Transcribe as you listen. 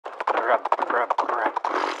grub, grub, grub.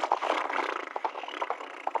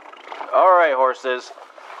 All right, horses.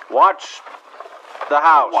 Watch the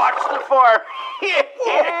house. Watch the farm.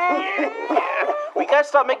 Will you guys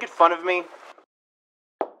stop making fun of me?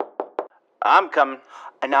 I'm coming.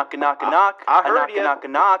 A knock, a knock, a knock. I heard you. A knock, a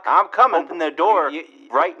knock. I'm coming. Open the door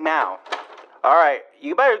right now. All right,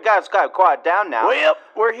 you guys got quiet down now. Well,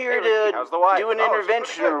 we're here to do an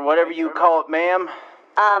intervention or whatever you call it, ma'am.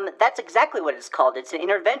 That's exactly what it's called. It's an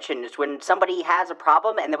intervention. It's when somebody has a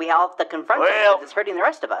problem and then we all have to confront it because it's hurting the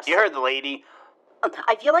rest of us. You heard the lady.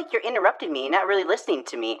 I feel like you're interrupting me and not really listening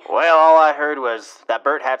to me. Well, all I heard was that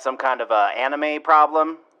Bert had some kind of anime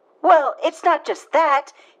problem. Well, it's not just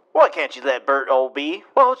that. Why can't you let Bert be?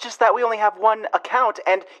 Well, it's just that we only have one account,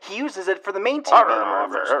 and he uses it for the main TV.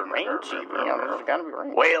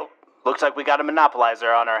 Well, looks like we got a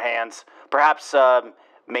monopolizer on our hands. Perhaps,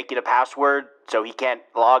 make it a password so he can't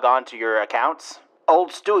log on to your accounts?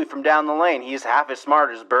 Old Stewie from down the lane, he's half as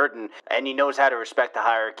smart as Bert, and he knows how to respect the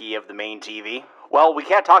hierarchy of the main TV. Well, we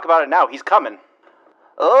can't talk about it now. He's coming.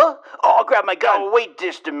 Oh, I'll grab my gun. Oh, wait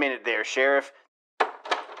just a minute there, Sheriff.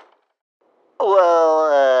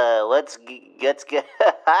 Well, let's get.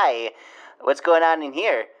 Hi, what's going on in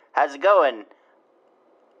here? How's it going?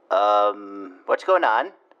 What's going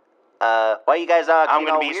on? Why you guys I'm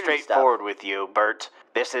gonna be straightforward with you, Bert.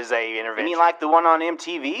 This is a intervention. You mean like the one on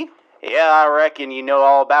MTV? Yeah, I reckon you know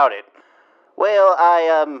all about it.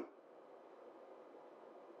 Well,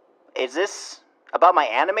 is this about my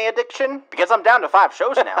anime addiction? Because I'm down to 5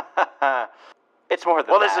 shows now. It's more than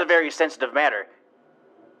that. Well, this is a very sensitive matter.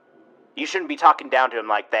 You shouldn't be talking down to him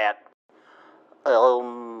like that.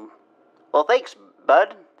 Well, thanks,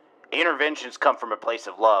 bud. Interventions come from a place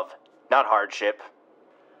of love, not hardship.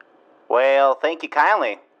 Well, thank you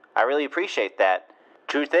kindly. I really appreciate that.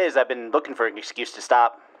 Truth is, I've been looking for an excuse to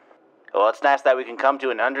stop. Well, it's nice that we can come to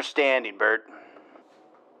an understanding, Bert.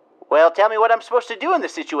 Well, tell me what I'm supposed to do in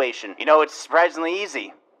this situation. You know, it's surprisingly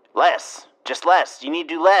easy. Less. Just less. You need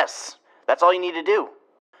to do less. That's all you need to do.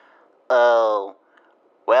 Oh...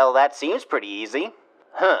 Well, that seems pretty easy.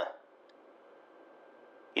 Huh.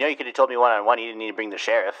 You know, you could have told me one-on-one you didn't need to bring the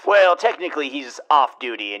sheriff. Well, technically he's off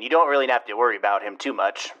duty, and you don't really have to worry about him too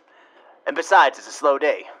much. And besides, it's a slow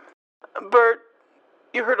day. Bert,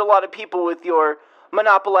 you hurt a lot of people with your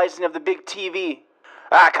monopolizing of the big TV.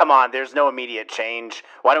 Ah, come on, there's no immediate change.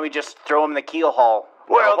 Why don't we just throw him in the keel haul?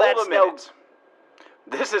 Well, that's no...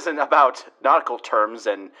 This isn't about nautical terms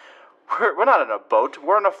and... We're not on a boat.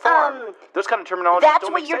 We're on a farm. Those kind of terminology don't make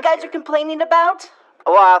sense. That's what you guys are complaining about?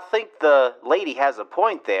 Well, I think the lady has a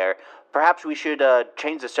point there. Perhaps we should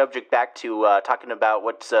change the subject back to talking about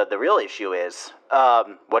what the real issue is.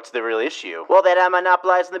 What's the real issue? Well, that I'm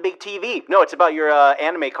monopolizing the big TV. No, it's about your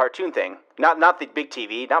anime cartoon thing. Not the big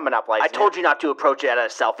TV, not monopolizing I told you not to approach it at a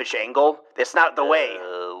selfish angle. That's not the way.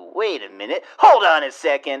 Wait a minute. Hold on a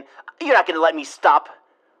second. You're not going to let me stop.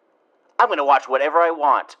 I'm going to watch whatever I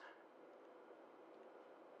want.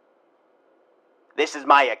 This is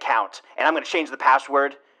my account, and I'm going to change the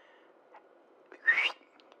password.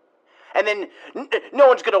 And then no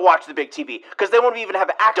one's going to watch the big TV, because they won't even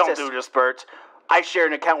have access. Don't do this, Bert. I share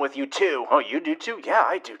an account with you, too. Oh, you do, too? Yeah,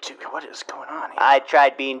 I do, too. What is going on here? I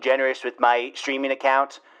tried being generous with my streaming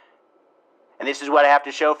account, and this is what I have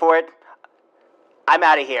to show for it. I'm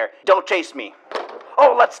out of here. Don't chase me.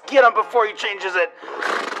 Oh, let's get him before he changes it.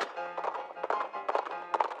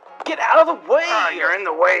 Get out of the way! You're in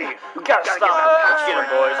the way. We gotta stop him. Let's get him,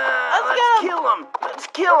 boys. Let's kill him. Let's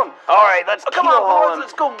kill him. All right, let's kill him. Come on, boys.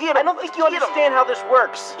 Let's go get him. I don't think you understand how this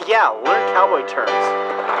works. Yeah, learn cowboy terms.